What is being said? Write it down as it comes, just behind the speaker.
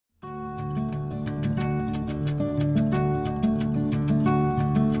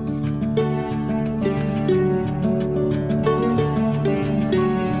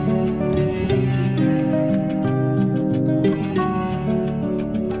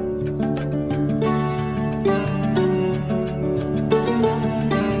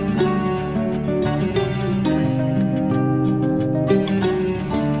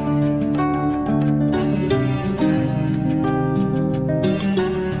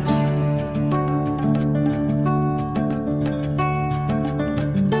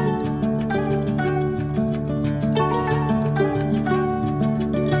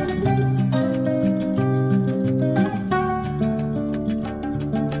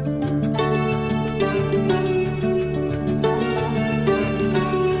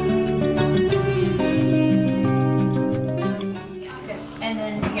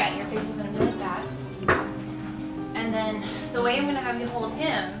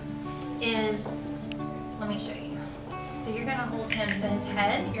is, let me show you. So you're gonna hold him, so his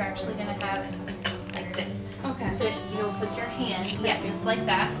head, you're actually gonna have like this. Okay. So you'll put your hand, yeah, just like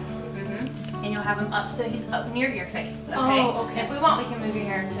that. And you'll have him up, so he's up near your face. Okay. Oh, okay. If we want, we can move your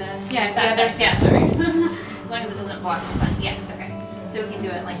hair to Yeah, the other side. side. Sorry. As long as it doesn't block the sun. Yes. Okay. So we can do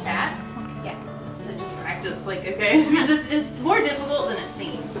it like that. Okay. Yeah. So just practice, like, okay, because it's more difficult than it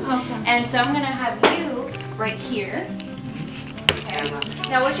seems. Okay. And so I'm gonna have you right here. Okay.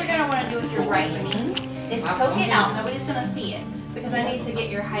 Now what you're gonna want to do with your right knee is poke it out. Nobody's gonna see it because I need to get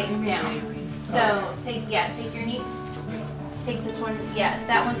your height down. So take your knee. Take this one, yeah,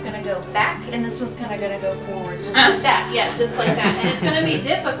 that one's gonna go back and this one's kinda gonna go forward, just like that. Yeah, just like that. And it's gonna be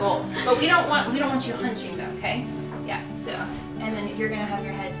difficult, but we don't want you hunching though, okay? Yeah, so, and then you're gonna have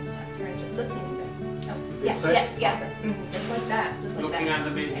your head tucked in just a teeny bit. Oh, yeah. Just like that, just like Looking that. at the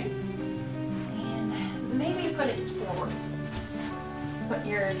baby. And maybe put it forward. Put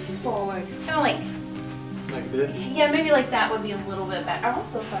your Forward. kinda like, this? yeah, maybe like that would be a little bit better. I'm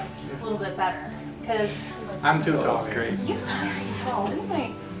so sorry, a little bit better. Because I'm too tall. That's great. you're not very tall. We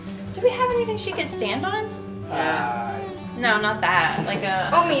might. Do we have anything she could stand on? No, not that. Like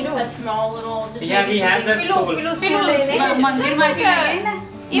a small little. Just Yeah, maybe we have something- that stool. मंदिर में भी है ना?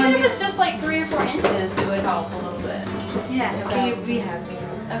 Even if it's just like 3 or 4 inches, it would help a little bit. Yeah, we have.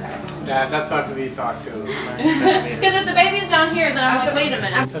 Okay. Yeah, that's what we thought too. Because if the baby's down here, then I'm like, wait a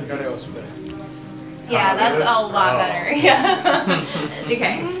minute. Yeah, that's a lot better. Yeah.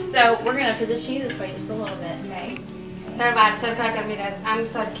 Okay. So we're gonna position you this way just a little bit. Okay.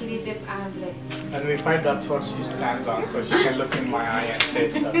 And we find that's what she stands on, so she can look in my eye and say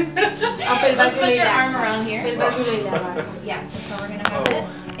stuff. Let's put your arm around here. Yeah, that's how we're gonna have it.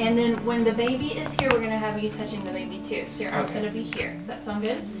 And then when the baby is here, we're gonna have you touching the baby too. So your arm's gonna be here. Does that sound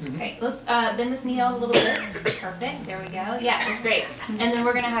good? Okay, let's bend this knee out a little bit. Perfect. There we go. Yeah, that's great. And then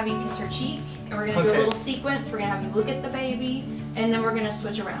we're gonna have you kiss her cheek, and we're gonna do a little sequence. We're gonna have you look at the baby, and then we're gonna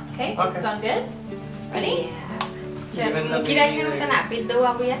switch around. Okay? Sound good? Ready? Kira-kira nung kanapit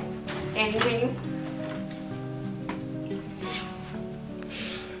daw ako yan. Anyway.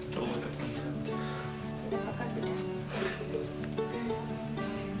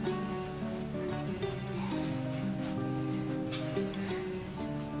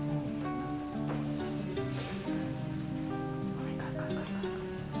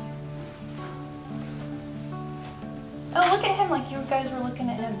 Oh, look at him like you guys were looking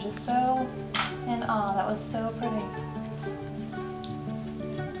at him just so, and that was so pretty.